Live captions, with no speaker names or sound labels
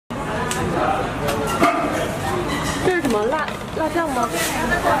辣酱吗？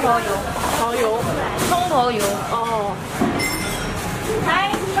葱头油，蚝油，葱头油。哦。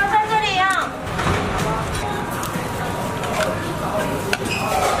来，要在这里啊。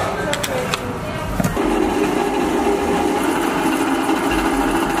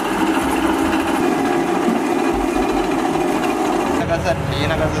这个是皮，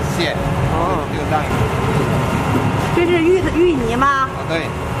那个是馅。哦，就这样。这是芋泥吗？啊，对。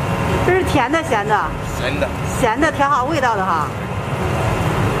这是甜的、咸的？咸的。咸的，调好味道的哈。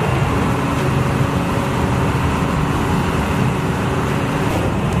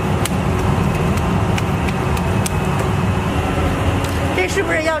这是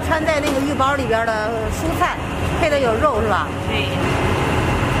不是要掺在那个芋包里边的蔬菜，配的有肉是吧？对。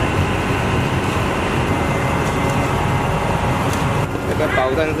这个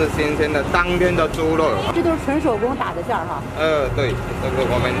保证是新鲜的，当天的猪肉。这都是纯手工打的馅儿哈。对，这个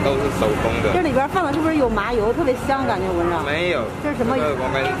我们都是手工的。这里边放的是不是有麻油，特别香，感觉闻上？没有。这是什么？我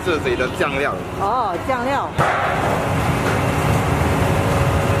们自己的酱料。哦，酱料。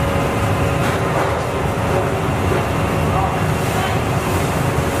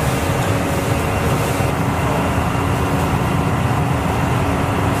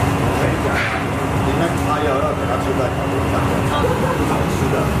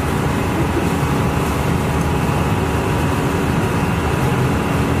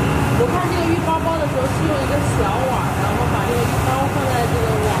我看这个玉包包的时候是用一个小碗，然后把这个玉包放在这个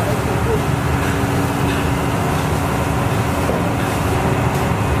碗的底部。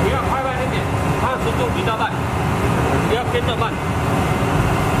不要开慢一点，它速度比较慢，不要跟着慢。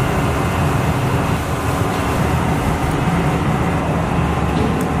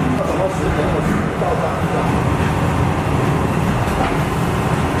什么时间我到达？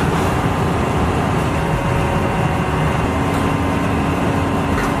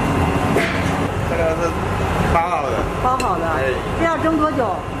这个是包好的。包好的。这要蒸多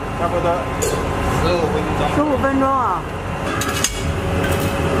久？差不多15分钟。15分钟啊。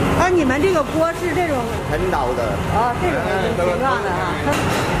那你们这个锅是这种很老的。哦，这种形状的哈。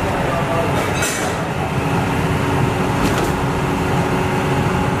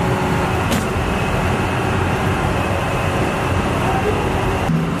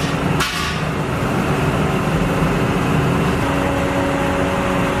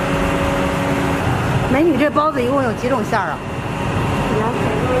美女，这包子一共有几种馅儿啊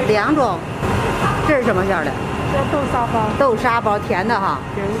？2种。这是什么馅儿的？这豆沙包。豆沙包，甜的哈。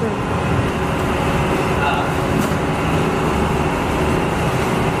甜的。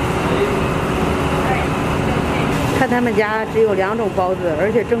看他们家只有2种包子，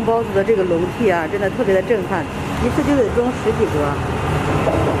而且蒸包子的这个笼屉啊，真的特别的震撼，一次就得蒸10几个。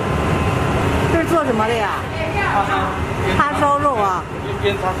这是做什么的呀？叉烧肉啊。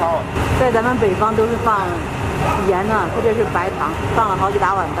腌叉烧。在咱们北方都是放盐呢，特别是白糖，放了好几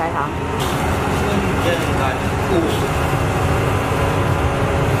大碗白糖。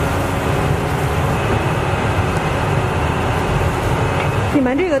你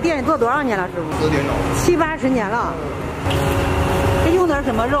们这个店做多少年了，师傅10年了。70、80年了。这用的是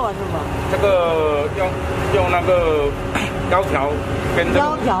什么肉啊，师傅？这个用那个腰条跟这个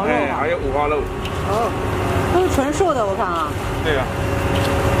腰条肉还有五花肉。哦，都是纯素的，我看啊。对啊。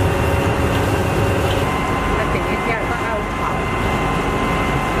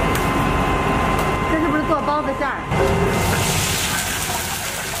这是不是做包子馅儿？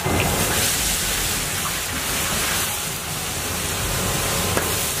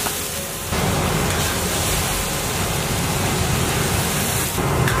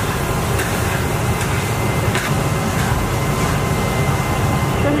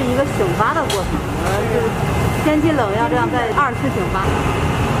这是一个醒发的过程，就是天气冷要这样再2次醒发。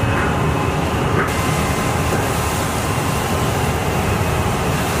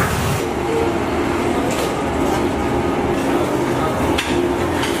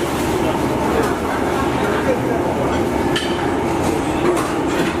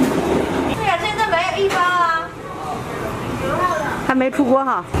对呀，现在没有一包啊。还没出锅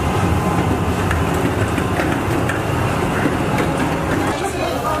哈。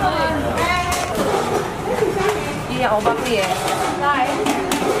我帮你。来。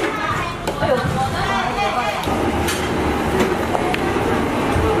哎呦。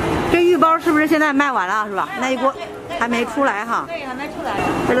这玉包是不是现在卖完了是吧？那一锅还没出来哈。对，还没出来。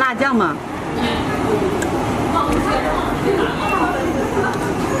这辣酱吗？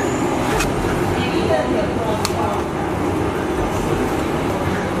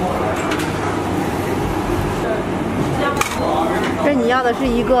这你要的是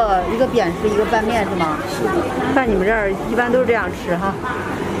一个扁食，一个拌面是吗？是的。在你们这儿一般都是这样吃哈。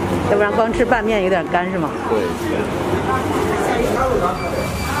要不然光吃拌面有点干是吗？对。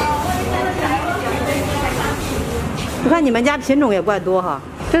我看你们家品种也怪多哈。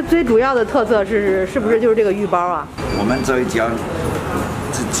这最主要的特色是不是就是这个玉包啊？我们这一家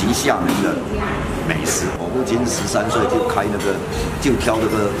是极厦门的美食。我父亲13岁就挑这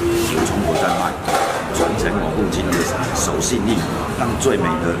个油葱果在卖，传承我父亲的手信力，让最美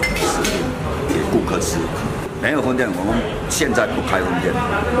的食品给顾客吃。没有分店，我们现在不开分店，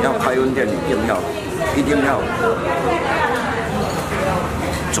要开分店一定要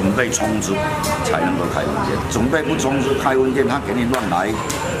准备充足才能够开分店。准备不充足，开分店他给你乱来，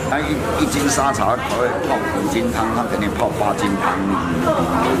他一斤沙茶他会泡5斤汤，他给你泡8斤汤，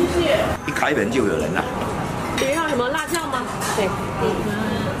一开门就有人了。别上什么辣酱吗？对，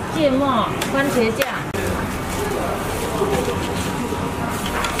芥末、番茄酱。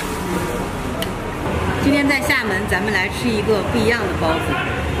今天在厦门，咱们来吃一个不一样的包子。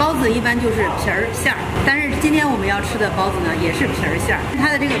包子一般就是皮儿馅儿，但是今天我们要吃的包子呢，也是皮儿馅儿。它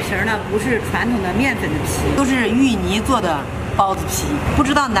的这个皮儿呢，不是传统的面粉的皮，都是芋泥做的包子皮。不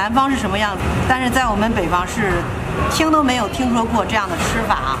知道南方是什么样子，但是在我们北方是听都没有听说过这样的吃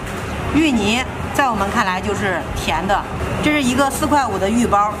法啊。芋泥在我们看来就是甜的，这是一个4块5的玉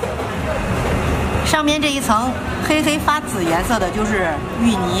包，上面这一层黑黑发紫颜色的就是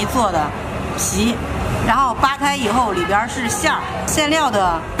芋泥做的皮。然后扒开以后，里边是馅儿，馅料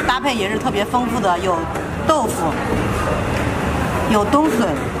的搭配也是特别丰富的，有豆腐，有冬笋，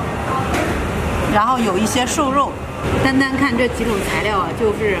然后有一些瘦肉。单单看这几种材料啊，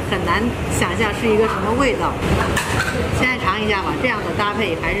就是很难想象是一个什么味道。现在尝一下吧，这样的搭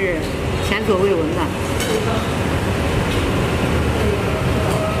配还是前所未闻的。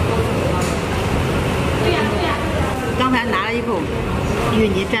刚才拿了一口芋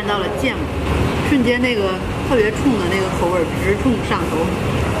泥蘸到了芥末。瞬间那个特别冲的那个口味直冲上头，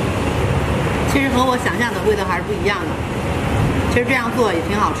其实和我想象的味道还是不一样的。其实这样做也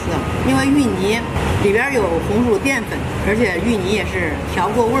挺好吃的，因为芋泥里边有红薯淀粉，而且芋泥也是调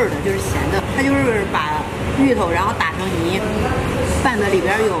过味儿的，就是咸的。它就是把芋头然后打成泥，拌的里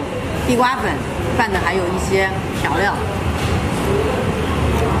边有地瓜粉，拌的还有一些调料。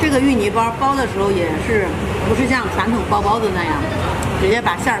这个芋泥包包的时候也是不是像传统包包子那样直接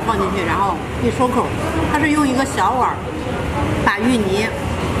把馅儿放进去，然后一收口，它是用一个小碗把芋泥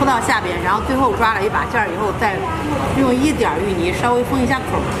铺到下边，然后最后抓了一把馅儿以后，再用一点芋泥稍微封一下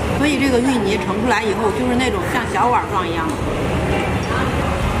口，所以这个芋泥盛出来以后就是那种像小碗状一样的。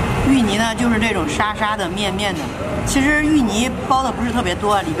芋泥呢就是这种沙沙的面面的，其实芋泥包的不是特别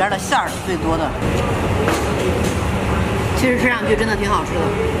多，里边的馅儿是最多的。其实吃上去真的挺好吃的。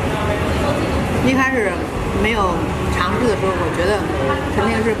一开始没有尝试的时候，我觉得肯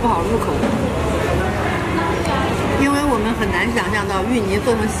定是不好入口，因为我们很难想象到芋泥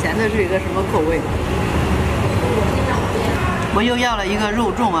做成咸的是一个什么口味。我又要了一个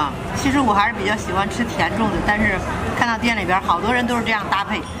肉粽啊，其实我还是比较喜欢吃甜粽子，但是看到店里边好多人都是这样搭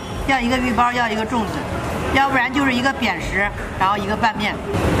配，要一个玉包，要一个粽子，要不然就是一个扁食，然后一个拌面。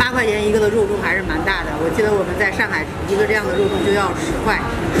8块钱一个的肉粽还是蛮大的，我记得我们在上海一个这样的肉粽就要10块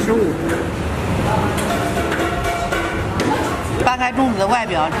15。扒开粽子的外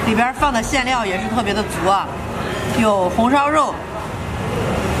表，里边放的馅料也是特别的足啊，有红烧肉，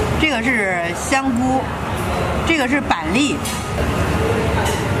这个是香菇，这个是板栗。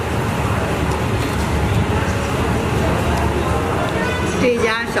这一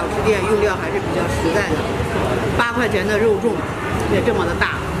家小吃店用料还是比较实在的，8块钱的肉粽也这么的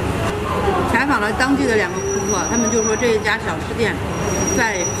大。采访了当地的2个顾客，他们就说这一家小吃店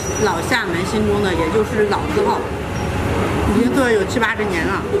在老厦门心中呢，也就是老字号，已经做了有70-80年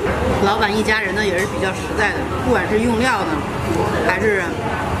了。老板一家人呢也是比较实在的，不管是用料呢，还是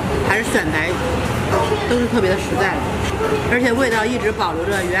选材，都是特别的实在的，而且味道一直保留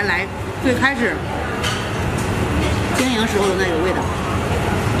着原来最开始经营时候的那个味道。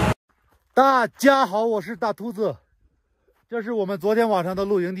大家好，我是大秃子，这是我们昨天晚上的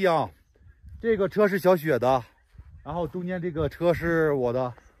露营地啊。这个车是小雪的，然后中间这个车是我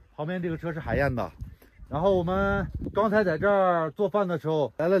的，旁边这个车是海燕的。然后我们刚才在这儿做饭的时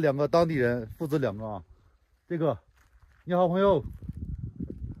候，来了2个当地人，父子2个啊。这个，你好朋友。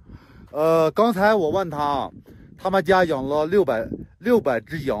刚才我问他，他们家养了600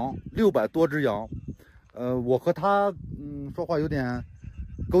只羊，600多只羊。我和他说话有点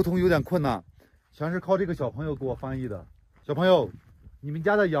沟通有点困难，全是靠这个小朋友给我翻译的。小朋友，你们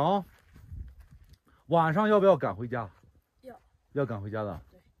家的羊晚上要不要赶回家？要赶回家的。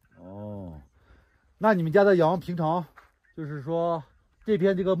对。哦，那你们家的羊平常就是说这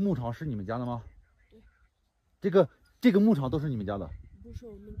边这个牧场是你们家的吗？对。这个牧场都是你们家的？不是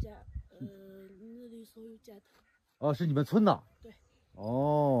我们家那里所有家的。哦，是你们村的。对。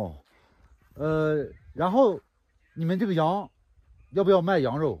哦，然后你们这个羊要不要卖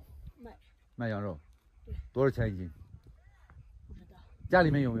羊肉？卖羊肉。对。多少钱一斤？不知道。家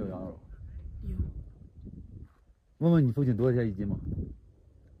里面有没有羊肉？有。问问你父亲多少钱一斤吗？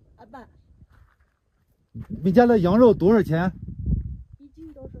阿爸。你家的羊肉多少钱？一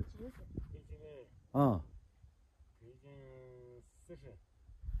斤多少钱？嗯。一斤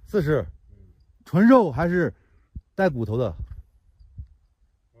40。纯肉还是带骨头的？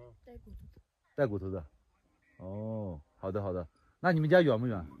带骨头的。哦，好的好的。那你们家远不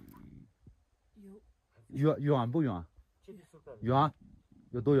远？远不远？远，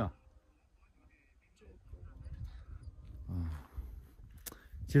有多远？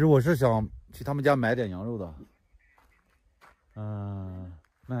其实我是想去他们家买点羊肉的。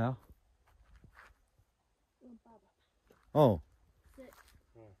买啊。哦。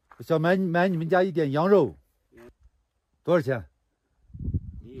想买你们家一点羊肉，多少钱？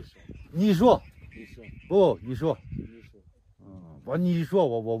你说。不，你说。你说，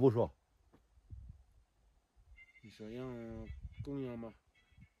我不说。你说养公羊吗？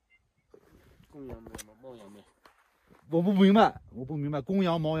公羊卖吗？毛羊卖？我不明白，公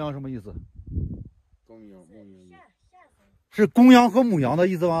羊、毛羊什么意思？公羊、母羊。是公羊和母羊的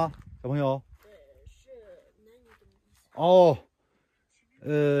意思吗，小朋友？是男女的意思。哦。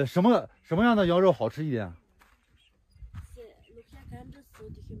什么样的羊肉好吃一点？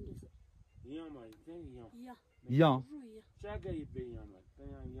一样。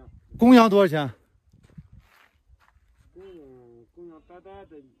公羊多少钱？公羊大大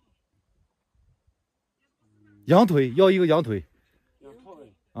的。羊腿要一个羊腿。羊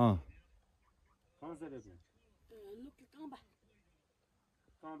腿。黄色的饼。刚吧。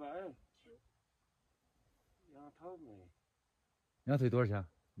羊头没。羊腿多少钱？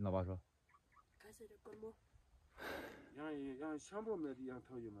你老爸说。羊全部买的羊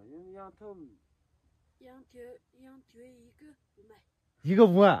头有吗？羊头一个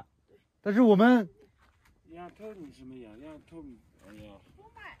不卖。但是我们羊头你什么羊？羊头不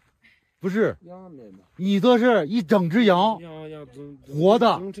卖。不是。羊卖吗？你这是一整只羊。活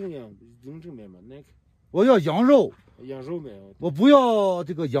的。整整卖吗？那个。我要羊肉。羊肉卖。我不要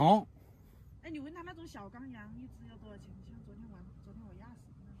这个羊。哎，你问他那种小羔羊一只要多少钱？像昨天我压死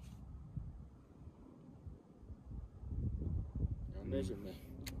的。那是卖。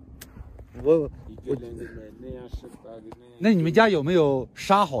那你们家有没有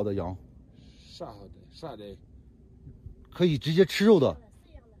杀好的羊？杀的。可以直接吃肉的。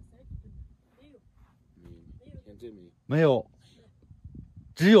没有。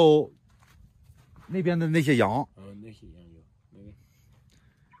只有那边的那些羊。那些羊有。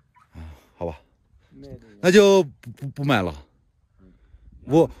好吧。那就不买了。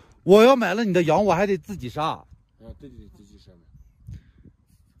我要买了你的羊，我还得自己杀。对，自己杀。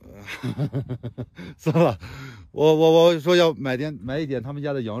算了，我说要买一点他们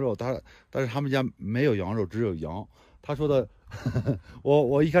家的羊肉，但是他们家没有羊肉，只有羊。他说的，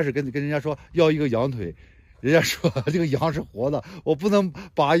我一开始跟人家说要一个羊腿，人家说这个羊是活的，我不能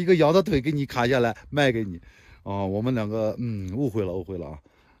把一个羊的腿给你砍下来卖给你。我们两个误会了啊。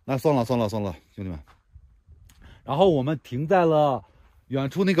那算了，兄弟们。然后我们停在了远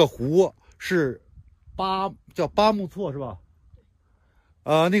处那个湖，是叫巴木错是吧？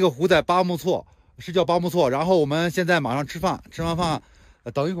那个湖在巴木错，是叫巴木错。然后我们现在马上吃饭，吃完饭，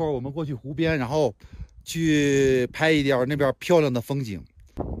等一会儿我们过去湖边，然后去拍一点那边漂亮的风景。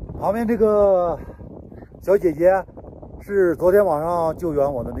旁边这个小姐姐是昨天晚上救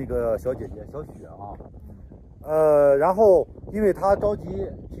援我的那个小姐姐小雪啊。然后因为她着急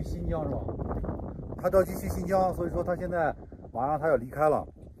去新疆是吧？她着急去新疆，所以说她现在马上她要离开了。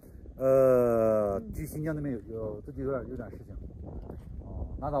去新疆那边自己有点事情。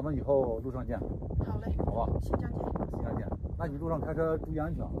那咱们以后路上见。好嘞，好吧。新疆见。那你路上开车注意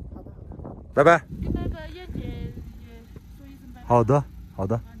安全。好的。拜拜。跟那个燕姐也说一声拜拜。好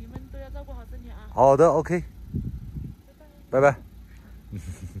的。你们都要照顾好身体啊。好的 ，OK。拜拜。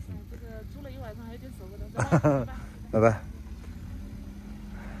这个住了一晚上还有点舍不得。拜拜。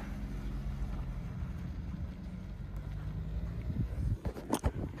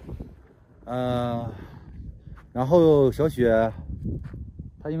然后小雪，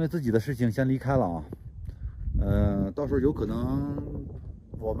她因为自己的事情先离开了啊。到时候有可能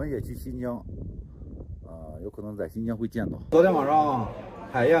我们也去新疆，有可能在新疆会见到。昨天晚上，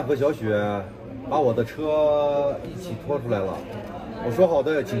海燕和小雪把我的车一起拖出来了。我说好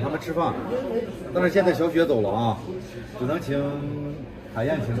的请他们吃饭，但是现在小雪走了啊，只能请海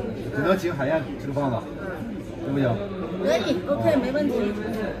燕吃个饭了，行不行？可以 ，OK， 没问题。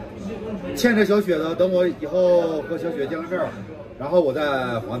欠着小雪的，等我以后和小雪见个面，然后我再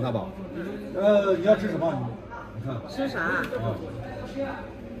还她吧。你要吃什么？你看。吃啥？啊。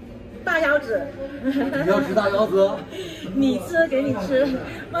大腰子。你要吃大腰子？你吃，给你吃。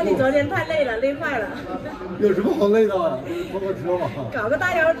妈，你昨天太累了，累坏了。有什么好累的？坐个车嘛。搞个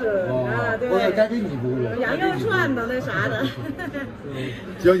大腰子啊，对。我也该给你不？羊肉串的那啥的。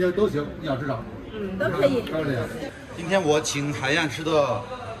行行都行，你想吃啥？都可以。今天我请海燕吃的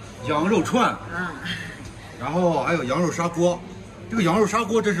羊肉串啊，然后还有羊肉砂锅。这个羊肉砂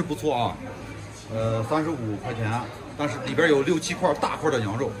锅真是不错啊，35块钱。但是里边有6、7块大块的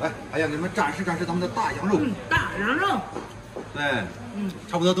羊肉，来，哎呀，你们展示展示咱们的大羊肉。大羊肉。对，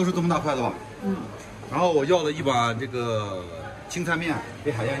差不多都是这么大块的吧。然后我要了一碗这个青菜面，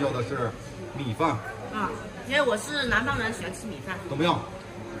给海燕要的是米饭。啊，因为我是南方人，喜欢吃米饭。怎么样？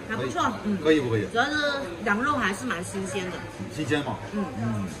还不错，可以不可以？主要是羊肉还是蛮新鲜的。新鲜嘛。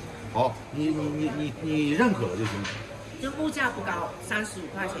好，你认可了就行。就物价不高，35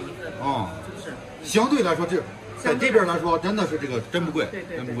块钱一个。是不是？相对来说在这边来说，真的是这个真不贵，对，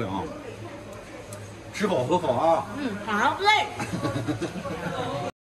真不贵啊！吃好喝好啊！好累。